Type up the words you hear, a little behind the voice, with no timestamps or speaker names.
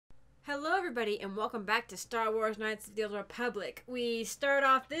Hello everybody and welcome back to Star Wars Knights of the Old Republic. We start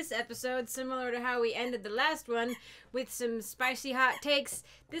off this episode similar to how we ended the last one with some spicy hot takes,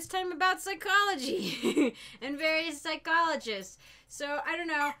 this time about psychology and various psychologists. So, I don't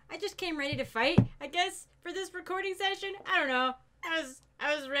know, I just came ready to fight, I guess, for this recording session. I don't know.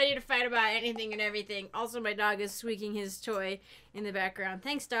 I was ready to fight about anything and everything. Also, my dog is squeaking his toy in the background.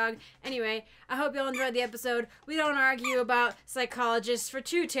 Thanks, dog. Anyway, I hope y'all enjoyed the episode. We don't argue about psychologists for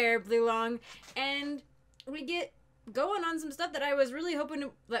too terribly long, and we get going on some stuff that I was really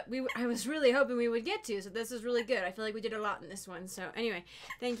hoping we would get to. So this is really good. I feel like we did a lot in this one. So anyway,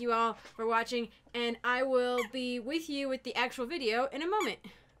 thank you all for watching, and I will be with you with the actual video in a moment.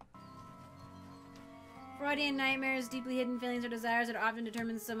 Freudian nightmares, deeply hidden feelings or desires that often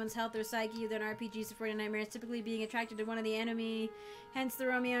determine someone's health or psyche. Then RPGs of Freudian nightmares, typically being attracted to one of the enemy, hence the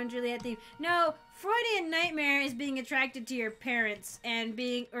Romeo and Juliet theme. No, Freudian nightmare is being attracted to your parents and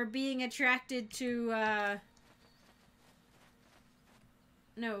being attracted to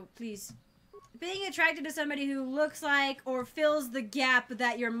no, please. Being attracted to somebody who looks like or fills the gap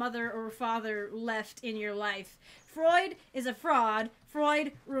that your mother or father left in your life. Freud is a fraud.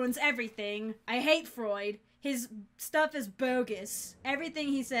 Freud ruins everything. I hate Freud. His stuff is bogus. Everything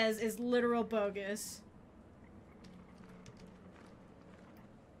he says is literal bogus.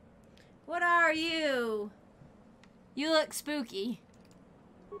 What are you? You look spooky.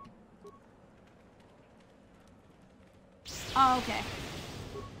 Oh, okay.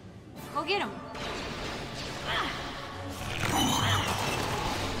 Go get him.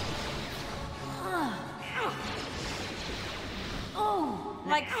 Oh,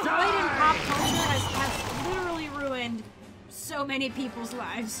 like Freud in pop culture has literally ruined so many people's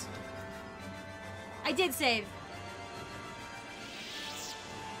lives. I did save.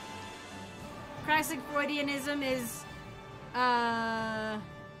 Classic Freudianism is,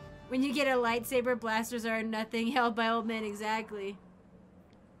 when you get a lightsaber, blasters are nothing held by old men, exactly.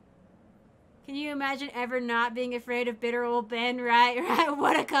 Can you imagine ever not being afraid of bitter old Ben? Right,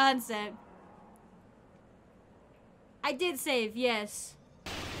 what a concept. I did save, yes.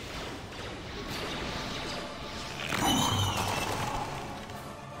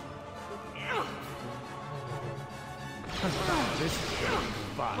 This is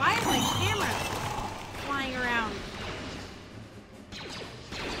fun. Why is my camera flying around?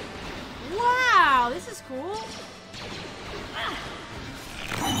 Wow, this is cool.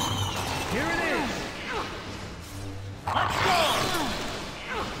 Here it is. Let's go.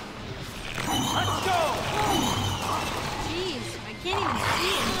 Let's go. Jeez, I can't even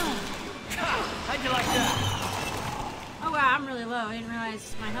see it. How'd you like that? Oh wow, I'm really low. I didn't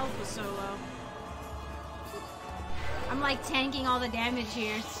realize my health was so low. I'm like tanking all the damage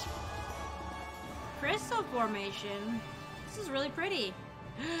here. Crystal formation. This is really pretty.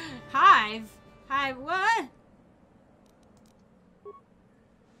 Hive. Hive, what?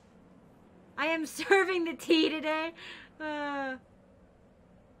 I am serving the tea today.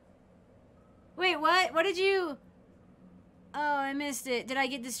 Wait, what? What did you... Oh, I missed it. Did I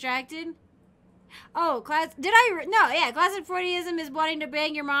get distracted? Oh, classic Freudianism is wanting to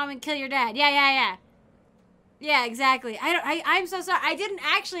bang your mom and kill your dad. Yeah. Yeah, exactly. I'm so sorry. I didn't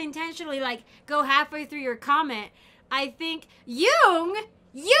actually intentionally, like, go halfway through your comment. I think Jung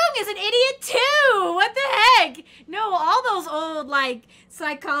is an idiot too! What the heck? No, all those old, like,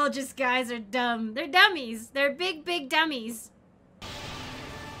 psychologist guys are dumb. They're dummies. They're big, big dummies.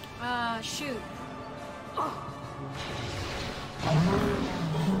 Shoot. Oh.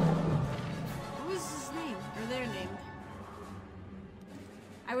 What was his name? Or their name?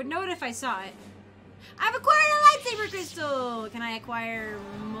 I would know it if I saw it. I've acquired a lightsaber crystal! Can I acquire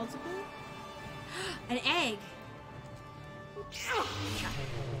multiple? An egg. Chop.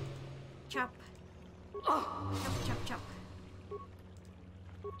 Chop. Chop, chop.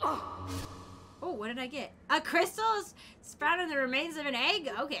 Oh, what did I get? A crystal sprouted in the remains of an egg?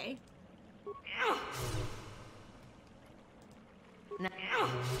 Okay.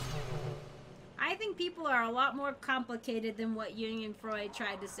 I think people are a lot more complicated than what Jung and Freud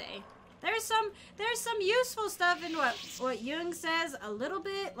tried to say. There's some useful stuff in what Jung says a little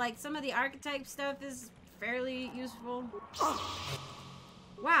bit, like some of the archetype stuff is fairly useful.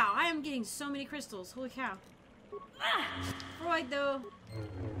 Wow, I am getting so many crystals. Holy cow. Freud though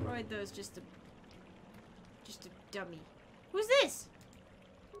is just a dummy. Who's this?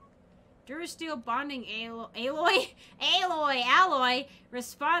 Durasteel bonding alloy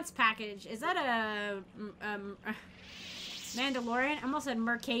response package. Is that a Mandalorian? I almost said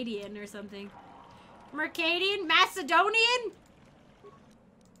Mercadian or something. Mercadian? Macedonian?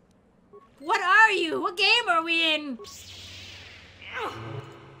 What are you? What game are we in?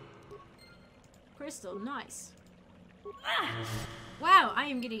 crystal. Nice. Wow, I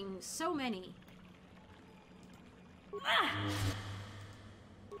am getting so many.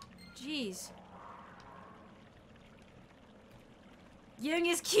 Jeez. Jung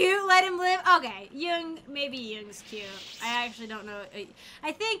is cute, let him live. Okay, maybe Jung's cute. I actually don't know.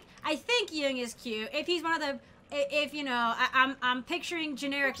 I think Jung is cute. If he's one of the, if you know, I'm picturing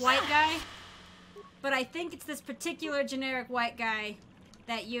generic white guy, but I think it's this particular generic white guy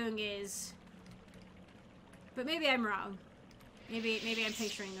that Jung is. But maybe I'm wrong. Maybe I'm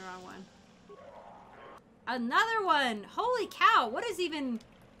picturing the wrong one. Another one! Holy cow, what do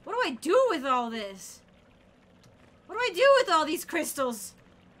I do with all this? What do I do with all these crystals?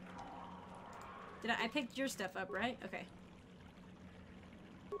 I picked your stuff up, right? Okay.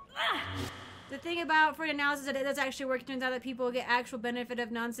 The thing about Freud analysis is that it does actually work. It turns out that people get actual benefit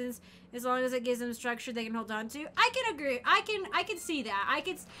of nonsense as long as it gives them structure they can hold on to. I can agree. I can see that.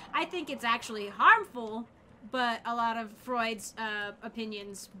 I think it's actually harmful, but a lot of Freud's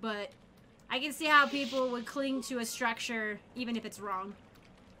opinions, but I can see how people would cling to a structure even if it's wrong.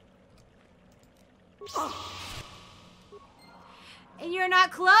 And you're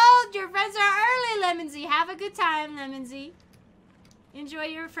not clothed. Your friends are early, Lemonsy. Have a good time, Lemonsy. Enjoy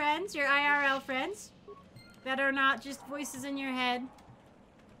your friends, your IRL friends, that are not just voices in your head.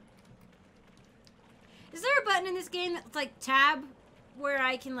 Is there a button in this game that's like tab, where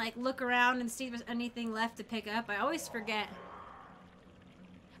I can like look around and see if there's anything left to pick up? I always forget.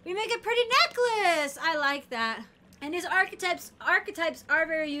 We make a pretty necklace. I like that. And his archetypes are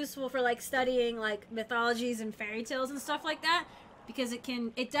very useful for like studying like mythologies and fairy tales and stuff like that. Because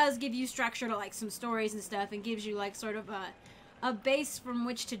it does give you structure to like some stories and stuff, and gives you like sort of a base from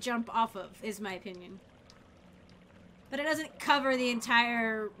which to jump off of, is my opinion. But it doesn't cover the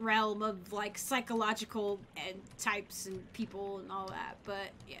entire realm of like psychological and types and people and all that. But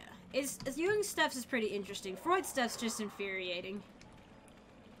yeah, Jung's stuff is pretty interesting. Freud's stuff's just infuriating.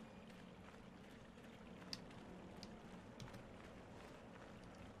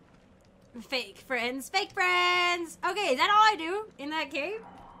 Fake friends. Fake friends! Okay, is that all I do in that cave?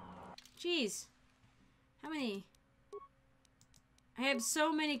 Jeez. How many? I have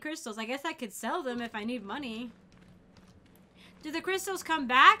so many crystals. I guess I could sell them if I need money. Do the crystals come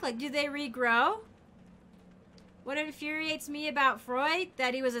back? Like, do they regrow? What infuriates me about Freud,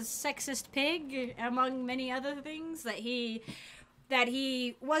 that he was a sexist pig, among many other things, that he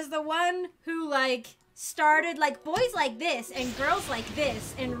was the one who, like, started like boys like this and girls like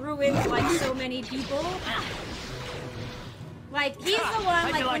this and ruined like so many people. Like, he's the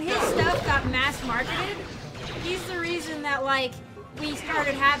one, like, when his stuff got mass marketed, he's the reason that like we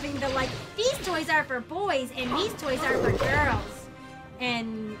started having the like, these toys are for boys and these toys are for girls.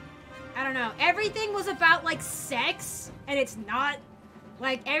 And I don't know, everything was about like sex, and it's not.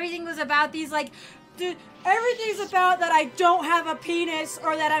 Like, everything was about these like, everything's about that I don't have a penis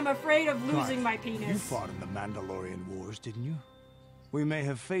or that I'm afraid of losing my penis. You fought in the Mandalorian Wars, didn't you? We may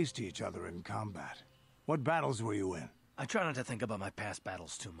have faced each other in combat. What battles were you in? I try not to think about my past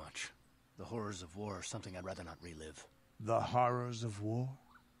battles too much. The horrors of war are something I'd rather not relive. The horrors of war?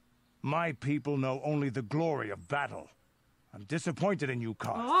 My people know only the glory of battle. I'm disappointed in you,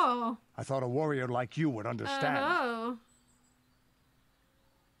 Carth. Oh. I thought a warrior like you would understand. Oh.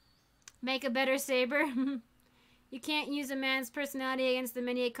 Make a better saber. You can't use a man's personality against the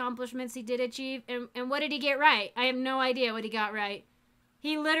many accomplishments he did achieve. And what did he get right? I have no idea what he got right.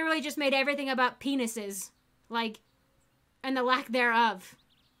 He literally just made everything about penises. Like, and the lack thereof.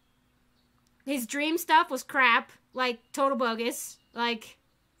 His dream stuff was crap. Like, total bogus. Like,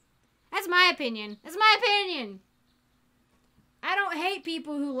 that's my opinion. That's my opinion. I don't hate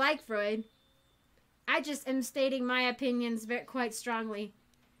people who like Freud. I just am stating my opinions quite strongly.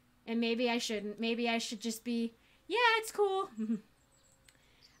 And maybe I shouldn't. Maybe I should just be, yeah, it's cool.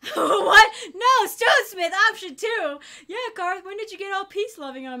 What? No, Stone Smith, option 2. Yeah, Carth, when did you get all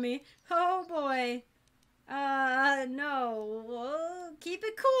peace-loving on me? Oh, boy. No. Keep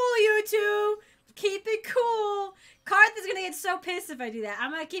it cool, you two. Keep it cool. Carth is gonna get so pissed if I do that.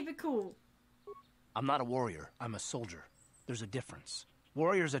 I'm gonna keep it cool. I'm not a warrior. I'm a soldier. There's a difference.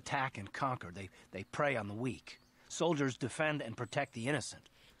 Warriors attack and conquer. They prey on the weak. Soldiers defend and protect the innocent.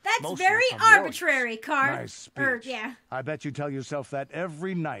 That's Mostly very from arbitrary, Carth. Nice speech. Yeah. I bet you tell yourself that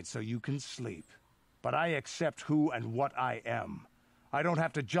every night so you can sleep. But I accept who and what I am. I don't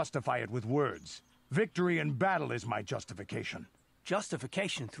have to justify it with words. Victory in battle is my justification.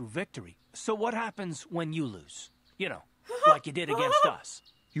 Justification through victory. So what happens when you lose? You know, like you did against us.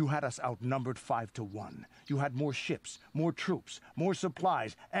 You had us outnumbered 5-1. You had more ships, more troops, more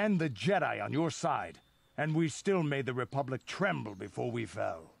supplies, and the Jedi on your side. And we still made the Republic tremble before we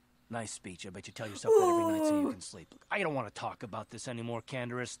fell. Nice speech. I bet you tell yourself that every night so you can sleep. Look, I don't want to talk about this anymore,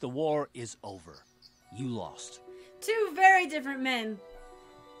 Canderous. The war is over. You lost. Two very different men.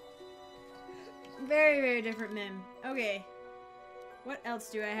 Very, very different men. Okay. What else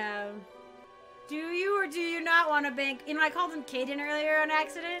do I have? Do you or do you not want to bank? You know, I called him Caden earlier on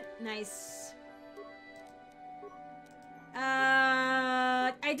accident. Nice.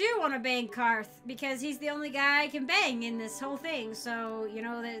 I do want to bang Karth because he's the only guy I can bang in this whole thing. So, you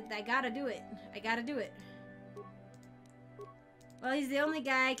know, I gotta do it. I gotta do it. Well, he's the only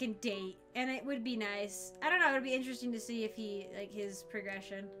guy I can date, and it would be nice. I don't know, it would be interesting to see if he, like, his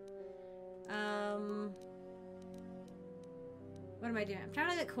progression. What am I doing? I'm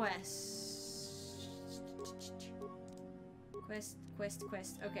trying to get quests. Quest.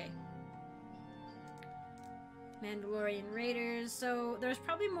 Okay. Mandalorian Raiders. So, there's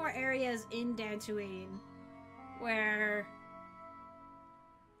probably more areas in Dantooine where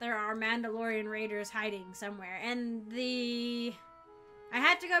there are Mandalorian Raiders hiding somewhere. And I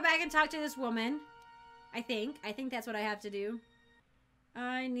have to go back and talk to this woman. I think that's what I have to do.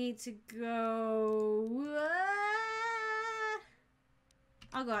 I need to go...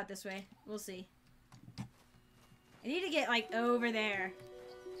 I'll go out this way. We'll see. I need to get, like, over there.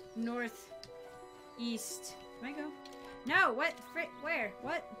 North. East. Can I go? No! What? Where?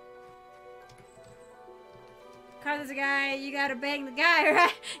 What? Car, there's a guy. You gotta bang the guy,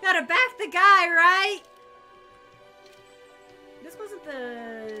 right? You gotta back the guy, right? This wasn't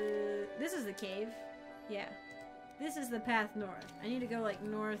the... This is the cave. Yeah. This is the path north. I need to go, like,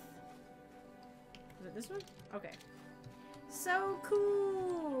 north. Is it this one? Okay. So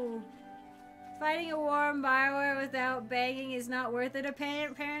cool! Fighting a war in Bioware without banging is not worth it,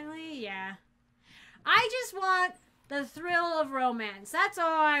 apparently? Yeah. I just want the thrill of romance. That's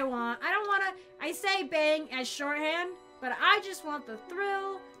all I want. I don't want to... I say bang as shorthand, but I just want the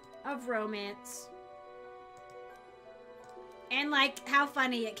thrill of romance. And, like, how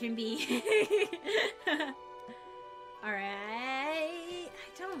funny it can be. Alright. I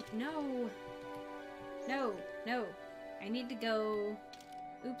don't know. No. I need to go...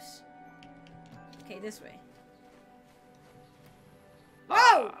 Oops. Okay, this way.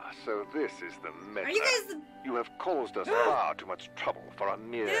 Whoa! Ah, so this is the Meddler. Are you guys the... You have caused us far too much trouble for a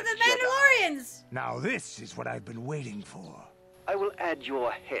mere They're the Jedi. Mandalorians! Now this is what I've been waiting for. I will add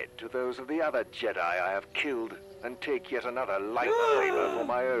your head to those of the other Jedi I have killed and take yet another lightsaber for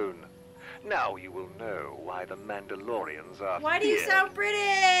my own. Now you will know why the Mandalorians are Why do you feared. sound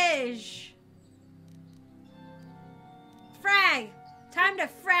British? Frag! Time to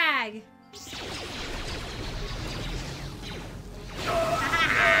frag!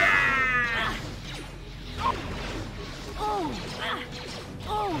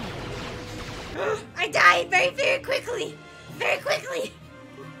 I died very, very quickly! Very quickly!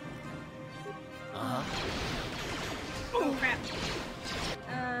 Oh, crap.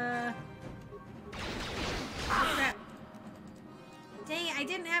 Oh, crap. Dang it, I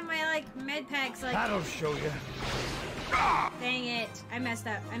didn't have my, like, med packs, like... That'll show you. Dang it. I messed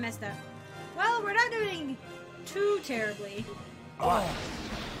up. Well, we're not doing too terribly. Oh.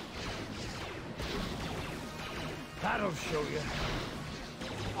 That'll show you.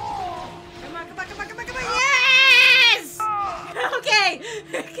 Come on. Yes! Okay.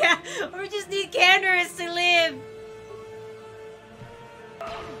 We just need Canderous to live.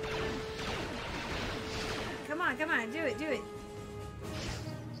 Come on. Do it.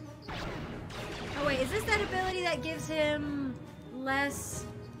 Oh, wait. Is this that ability that gives him less...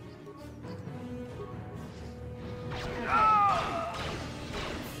 Okay.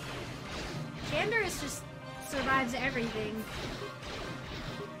 Canderous just survives everything.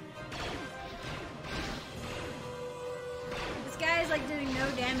 This guy is like doing no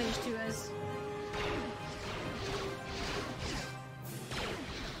damage to us.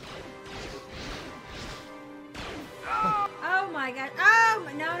 Oh my god. Oh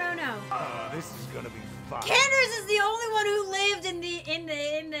no. This is gonna be fun. Canderous is the only one who lived in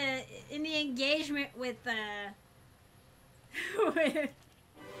the engagement with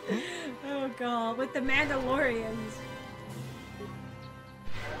oh god, with the Mandalorians.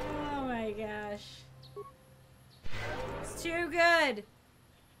 Oh my gosh. It's too good.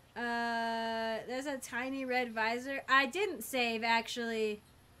 There's a tiny red visor. I didn't save, actually.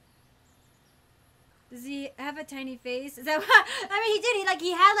 Does he have a tiny face? Is that what? I mean, he did.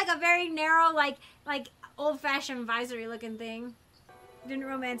 He had, like, a very narrow, like old-fashioned visory looking thing. Didn't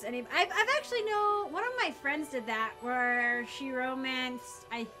romance any. I've actually know one of my friends did that, where she romanced,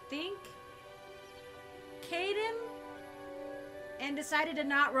 I think, Caden, and decided to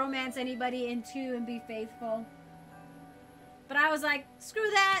not romance anybody in 2 and be faithful. But I was like, screw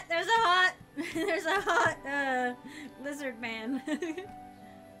that. There's a hot lizard man.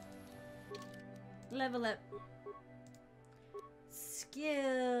 Level up.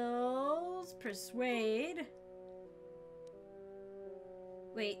 Skills. Persuade.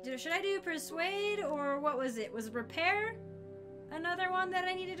 Wait, should I do persuade or what was it? Was repair another one that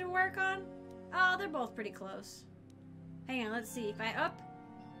I needed to work on? Oh, they're both pretty close. Hang on, let's see. If I up...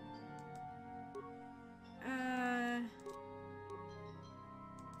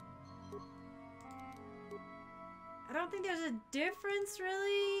 I don't think there's a difference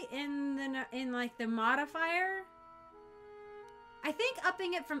really in like the modifier. I think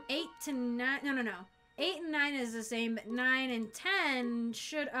upping it from 8 to 9... No. 8 and 9 is the same, but 9 and 10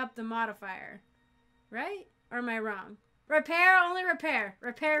 should up the modifier. Right? Or am I wrong? Repair, only repair.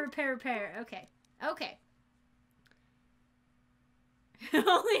 Repair. Okay. Okay.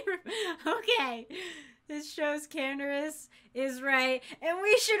 This shows Canderous is right. And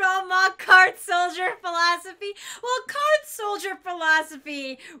we should all mock Cart Soldier philosophy. Well, Cart Soldier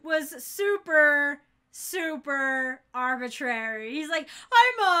philosophy was super arbitrary. He's like,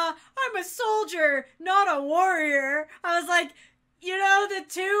 I'm a soldier, not a warrior. I was like, you know, the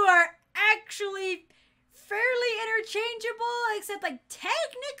two are actually fairly interchangeable, except like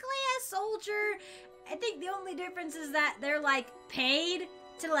technically a soldier. I think the only difference is that they're like paid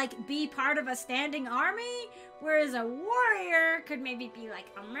to like be part of a standing army, whereas a warrior could maybe be like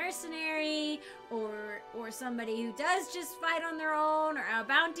a mercenary or somebody who does just fight on their own, or a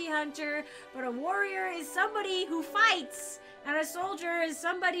bounty hunter. But a warrior is somebody who fights, and a soldier is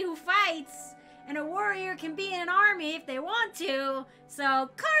somebody who fights, and a warrior can be in an army if they want to. So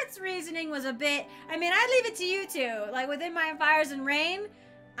Cart's reasoning was a bit, I mean, I leave it to you two. Like within my Fires and Rain,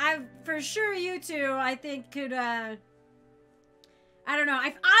 for sure you two I think could I don't know.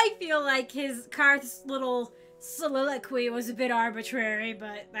 I feel like his Carth's little soliloquy was a bit arbitrary,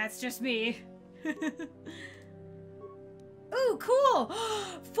 but that's just me. Ooh, cool!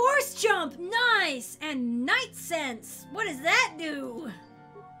 Force jump! Nice! And night sense! What does that do?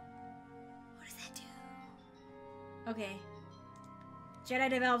 Okay.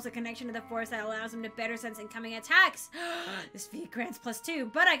 Jedi develops a connection to the Force that allows him to better sense incoming attacks. This feat grants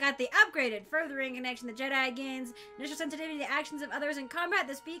 +2, but I got the upgraded. Furthering connection to Jedi gains initial sensitivity to actions of others in combat.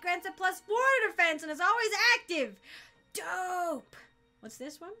 This feat grants a +4 to defense and is always active. Dope! What's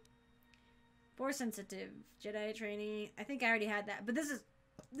this one? Force sensitive. Jedi training. I think I already had that, but this is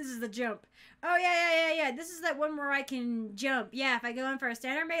the jump. Oh, yeah. This is that one where I can jump. Yeah, if I go in for a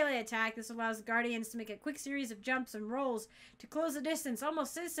standard melee attack, this allows the Guardians to make a quick series of jumps and rolls to close the distance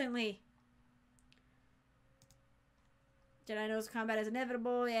almost instantly. Jedi knows combat is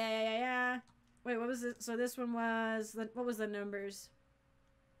inevitable. Yeah. Wait, what was it? So this one was... What was the numbers?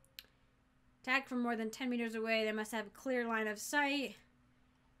 Attack from more than 10 meters away. They must have a clear line of sight.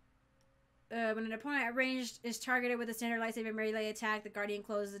 When an opponent at range is targeted with a standard lightsaber melee attack, the Guardian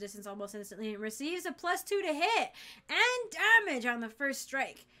closes the distance almost instantly and receives a +2 to hit and damage on the first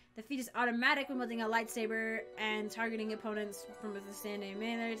strike. The feat is automatic when wielding a lightsaber and targeting opponents from a standing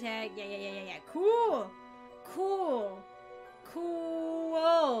melee attack. Yeah. Cool.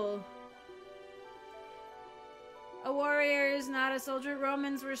 A warrior is not a soldier.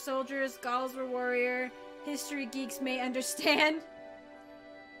 Romans were soldiers. Gauls were warrior. History geeks may understand.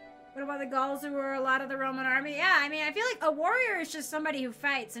 What about the Gauls who were a lot of the Roman army? Yeah, I mean, I feel like a warrior is just somebody who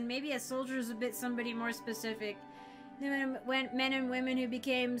fights, and maybe a soldier is a bit somebody more specific. Men and women who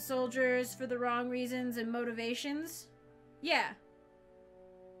became soldiers for the wrong reasons and motivations. Yeah.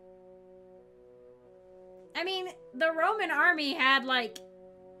 I mean, the Roman army had, like,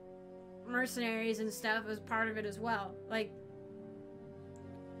 mercenaries and stuff as part of it as well. Like,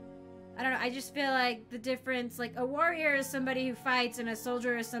 I don't know, I just feel like the difference, like, a warrior is somebody who fights and a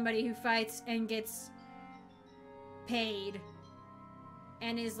soldier is somebody who fights and gets paid.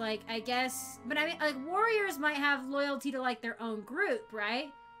 And is, like, I guess, but I mean, like, warriors might have loyalty to, like, their own group,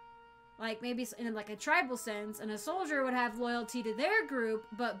 right? Like, maybe in, like, a tribal sense, and a soldier would have loyalty to their group,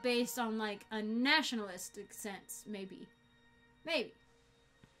 but based on, like, a nationalistic sense, maybe. Maybe.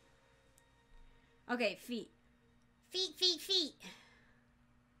 Okay, feet. Feet.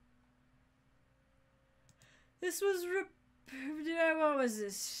 This was, what was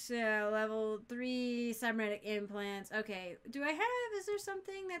this? Level 3 cybernetic implants. Okay, is there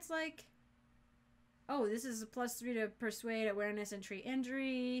something that's like, oh, this is a +3 to persuade, awareness, and treat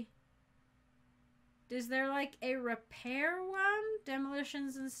injury. Is there like a repair one?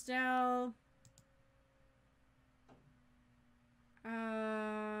 Demolitions and stealth.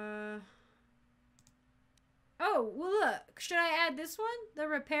 Oh, well look, should I add this one? The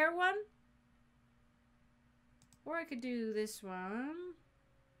repair one? Or I could do this one.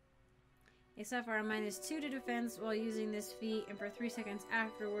 Except for a -2 to defense while using this feat and for 3 seconds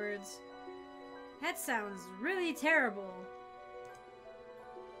afterwards. That sounds really terrible.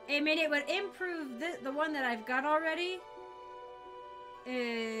 I mean, it would improve the one that I've got already.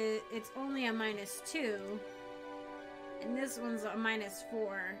 It's only a -2. And this one's a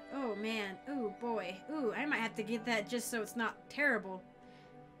 -4. Oh, man. Ooh, boy. Ooh, I might have to get that just so it's not terrible.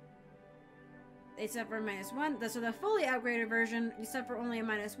 They suffer a -1. So the fully upgraded version, you suffer only a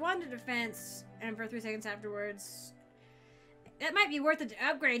 -1 to defense, and for 3 seconds afterwards. That might be worth it to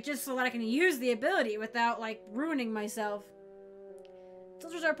upgrade just so that I can use the ability without, like, ruining myself.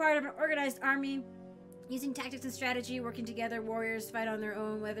 Soldiers are part of an organized army. Using tactics and strategy, working together, warriors fight on their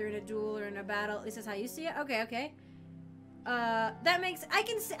own, whether in a duel or in a battle. At least that's how you see it? Okay, okay. That makes... I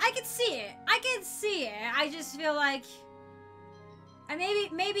can see it. I can see it. I just feel like...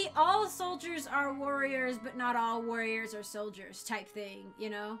 maybe all soldiers are warriors, but not all warriors are soldiers type thing, you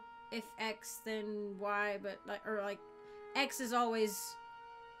know? If X, then Y, but like, or like, X is always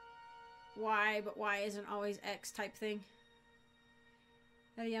Y, but Y isn't always X type thing.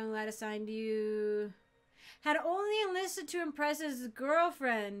 Had a young lad assigned you. Had only enlisted to impress his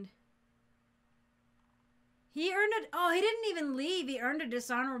girlfriend. He earned it. Oh, he didn't even leave. He earned a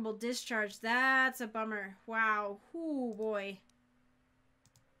dishonorable discharge. That's a bummer. Wow. Ooh, boy.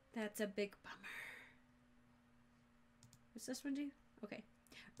 That's a big bummer. What's this one do? Okay.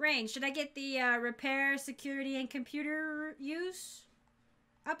 Range. Should I get the repair, security, and computer use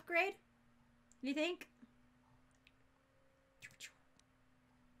upgrade? You think?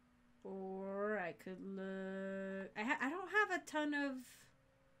 Or I could look... I don't have a ton of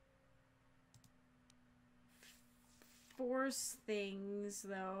force things,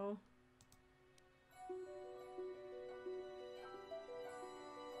 though.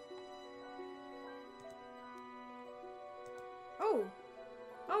 Oh!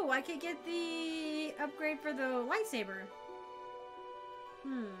 Oh, I could get the upgrade for the lightsaber.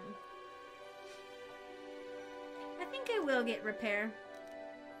 I think I will get repair.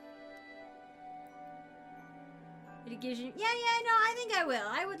 It gives you... Yeah, no, I think I will.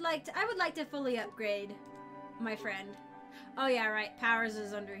 I would like to fully upgrade my friend. Oh yeah, right. Powers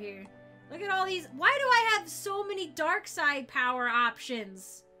is under here. Look at all these. Why do I have so many dark side power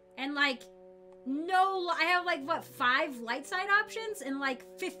options? And like no, I have like what, 5 light side options and like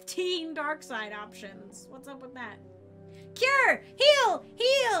 15 dark side options. What's up with that? Cure! Heal!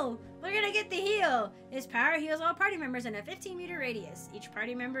 Heal! We're gonna get the heal. This power heals all party members in a 15-meter radius. Each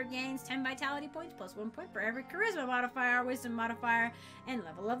party member gains 10 vitality points plus 1 point for every charisma modifier, wisdom modifier, and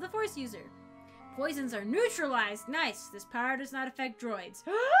level of the force user. Poisons are neutralized. Nice. This power does not affect droids.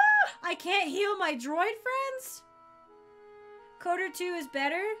 I can't heal my droid friends? Coder 2 is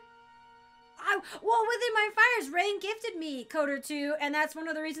better? Well, within my fires, Rain gifted me Coder 2, and that's one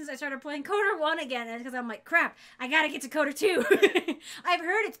of the reasons I started playing Coder 1 again, because I'm like, crap, I gotta get to Coder 2. I've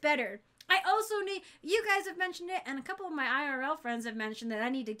heard it's better. I also need, you guys have mentioned it, and a couple of my IRL friends have mentioned that I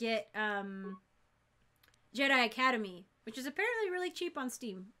need to get Jedi Academy, which is apparently really cheap on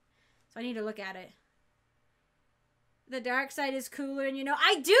Steam. So I need to look at it. The dark side is cooler, and you know,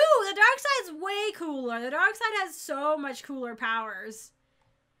 I do! The dark side's way cooler. The dark side has so much cooler powers.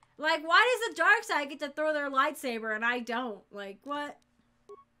 Like, why does the dark side get to throw their lightsaber and I don't? Like, what?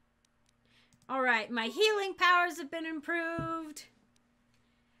 Alright, my healing powers have been improved.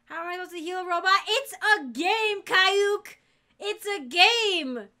 How am I supposed to heal a robot? It's a game, Kayuk! It's a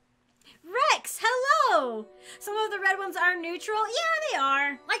game! Rex, hello! Some of the red ones are neutral. Yeah, they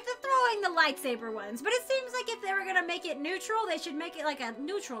are. Like the throwing the lightsaber ones. But it seems like if they were gonna make it neutral, they should make it like a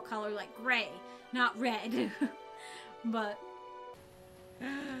neutral color, like gray, not red. But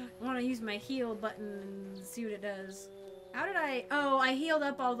I want to use my heal button and see what it does. How did I... Oh, I healed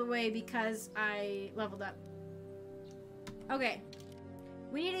up all the way because I leveled up. Okay.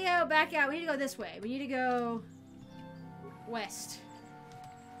 We need to go back out. We need to go this way. We need to go west.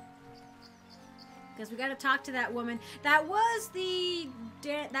 Because we got to talk to that woman. That was the...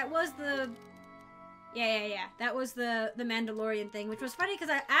 Yeah. That was the Mandalorian thing, which was funny because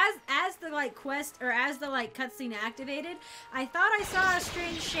as the like quest or as the like cutscene activated, I thought I saw a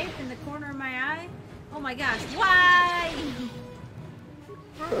strange shape in the corner of my eye. Oh my gosh! Why?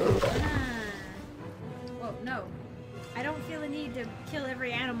 Whoa, no! I don't feel a need to kill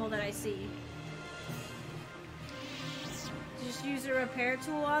every animal that I see. Just use a repair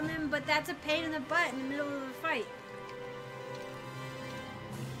tool on them, but that's a pain in the butt in the middle of the fight.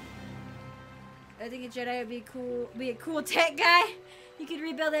 I think a Jedi would be a cool tech guy. You could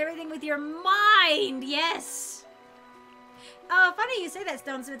rebuild everything with your mind. Yes. Oh, funny you say that,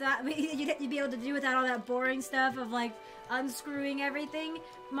 Stonesmith. I mean, you'd be able to do without all that boring stuff of, like, unscrewing everything.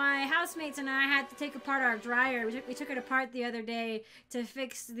 My housemates and I had to take apart our dryer. We took it apart the other day to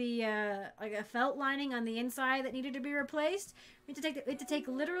fix the, like, a felt lining on the inside that needed to be replaced. We had to take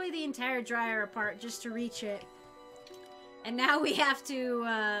literally the entire dryer apart just to reach it. And now we have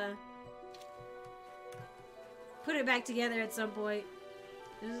to, put it back together at some point.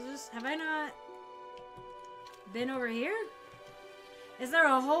 Have I not been over here? Is there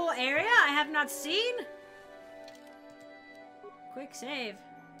a whole area I have not seen? Quick save.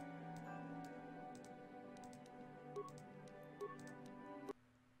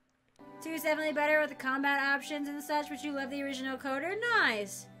 Two is definitely better with the combat options and such, but you love the original coder?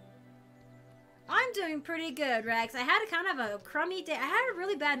 Nice. I'm doing pretty good, Rex. I had a kind of a crummy day. I had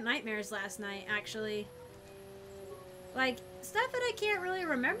really bad nightmares last night, actually. Like, stuff that I can't really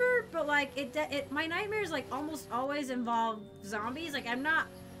remember, but, like, my nightmares, like, almost always involve zombies. Like, I'm not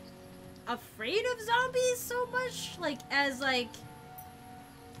afraid of zombies so much, like, as, like,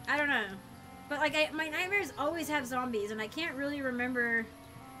 I don't know. But, like, my nightmares always have zombies, and I can't really remember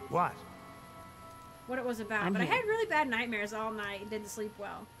What? what it was about. But I had really bad nightmares all night and didn't sleep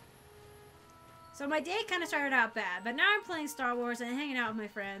well. So my day kind of started out bad, but now I'm playing Star Wars and hanging out with my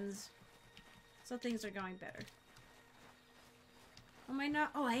friends. So things are going better. Am I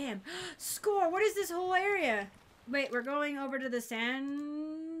not? Oh, I am. Score! What is this whole area? Wait, we're going over to the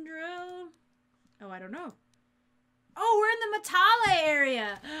Sandra? Oh, I don't know. Oh, we're in the Matale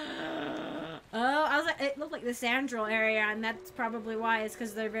area! Oh, I was like, it looked like the Sandril area, and that's probably why. It's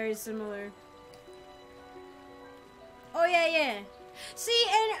because they're very similar. Oh, yeah, yeah. See,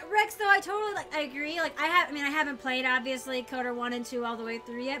 and Rex, though, I totally, like, I agree. Like, I haven't played, obviously, Coder 1 and 2 all the way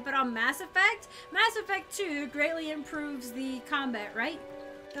through yet, but on Mass Effect 2 greatly improves the combat, right?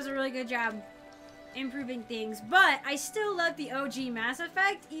 Does a really good job improving things. But I still love the OG Mass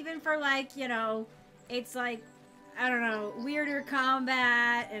Effect, even for, like, you know, it's, like, I don't know, weirder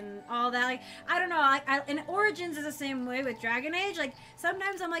combat and all that. Like, I don't know, and Origins is the same way with Dragon Age. Like,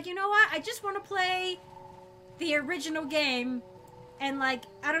 sometimes I'm like, you know what? I just want to play the original game. And, like,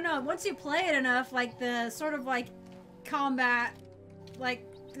 I don't know, once you play it enough, like, the sort of, like, combat, like,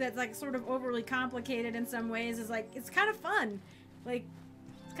 that's, like, sort of overly complicated in some ways is, like, it's kind of fun. Like,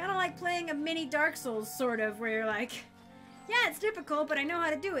 it's kind of like playing a mini Dark Souls, sort of, where you're like, yeah, it's difficult, but I know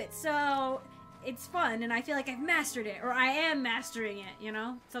how to do it, so it's fun, and I feel like I've mastered it, or I am mastering it, you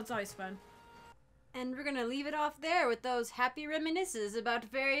know? So it's always fun. And we're gonna leave it off there with those happy reminiscences about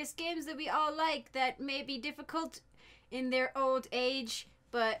various games that we all like that may be difficult in their old age,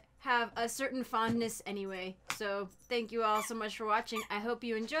 but have a certain fondness anyway. So thank you all so much for watching. I hope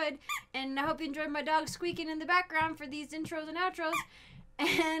you enjoyed, and I hope you enjoyed my dog squeaking in the background for these intros and outros,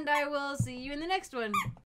 and I will see you in the next one.